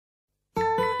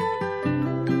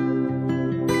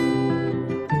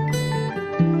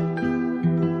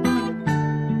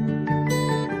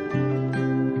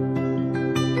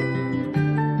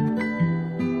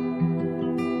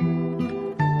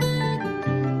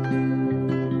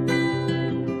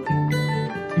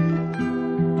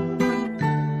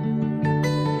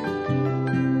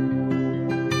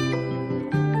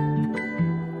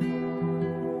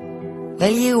Well,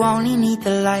 you only need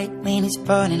the light when it's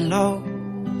burning low.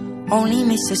 Only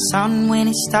miss the sun when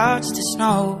it starts to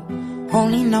snow.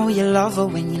 Only know you love her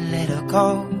when you let her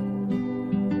go.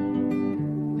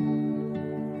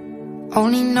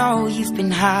 Only know you've been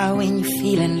high when you're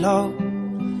feeling low.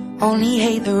 Only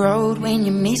hate the road when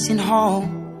you're missing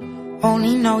home.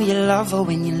 Only know you love her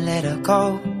when you let her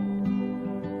go.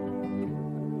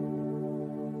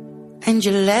 And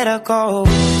you let her go.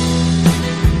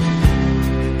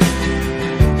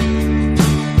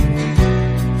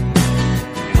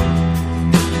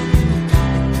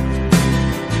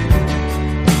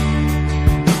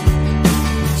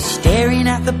 Staring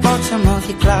at the bottom of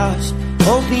your glass,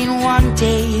 hoping one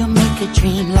day you'll make a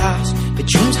dream last. But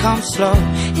dreams come slow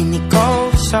and they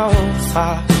go so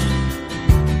fast.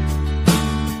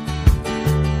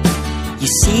 You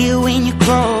see it when you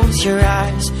close your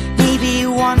eyes. Maybe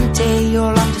one day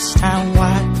you'll understand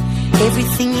why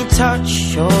everything you touch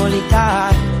surely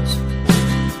dies.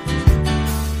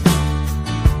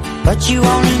 But you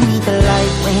only need the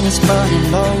light when it's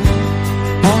burning low.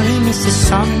 Only miss the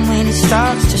sun when it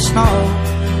starts to snow.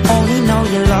 Only know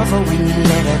you love her when you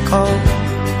let her go.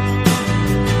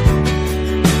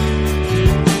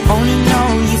 Only know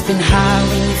you've been high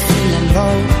when you're feeling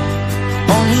low.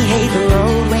 Only hate the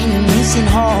road when you're missing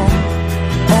home.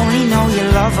 Only know you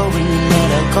love her when you let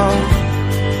her go.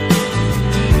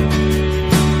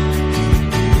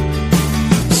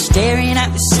 Staring at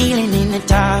the ceiling in the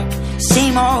dark,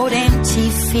 same old empty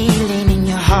feeling in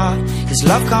your heart. 'Cause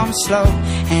love comes slow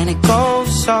and it goes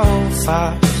so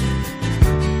fast.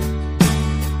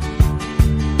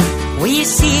 Will you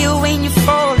see her when you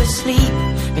fall asleep,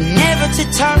 but never to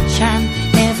touch and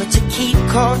never to keep?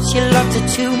 'Cause you loved her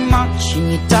too much and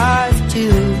you dive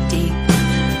too deep.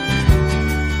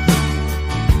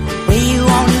 Well, you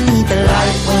only need the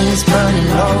light when it's burning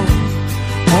low.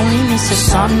 Only miss the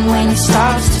sun when it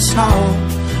starts to snow.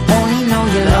 Only know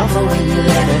you love her when you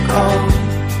let her go.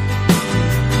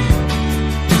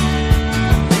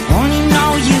 Only know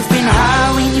you've been high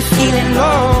when you're feeling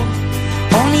low.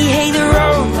 Only hate the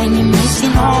road when you're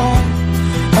missing home.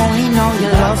 Only know you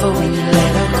love her when you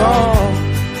let her go.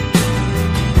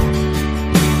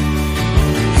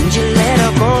 And you let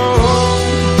her go.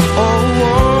 Oh,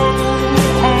 oh,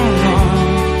 oh, no.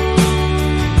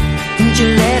 And you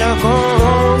let her go.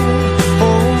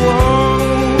 Oh, oh,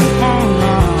 oh,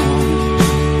 no.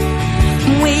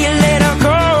 Will you let her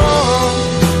go?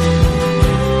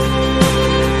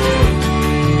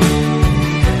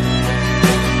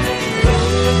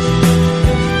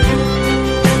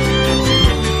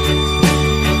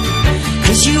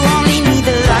 You only need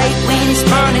the light when it's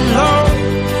burning low.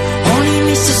 Only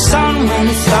miss the sun when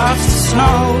it starts to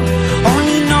snow.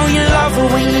 Only know you love her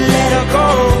when you let her go.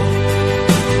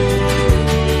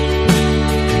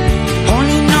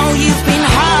 Only know you've been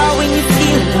high when you're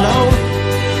feeling low.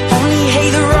 Only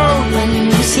hate the road when you're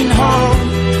missing home.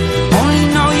 Only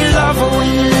know you love her when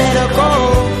you let her go.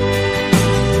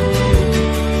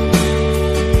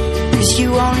 'Cause you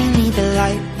only need the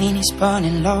light when it's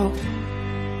burning low.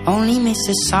 Only miss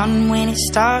the sun when it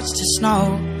starts to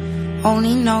snow.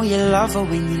 Only know you love her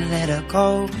when you let her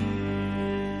go.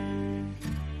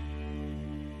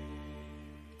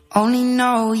 Only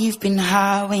know you've been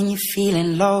high when you're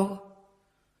feeling low.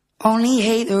 Only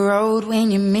hate the road when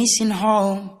you're missing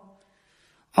home.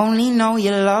 Only know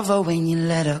you love her when you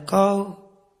let her go.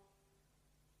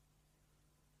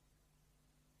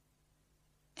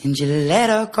 And you let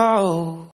her go.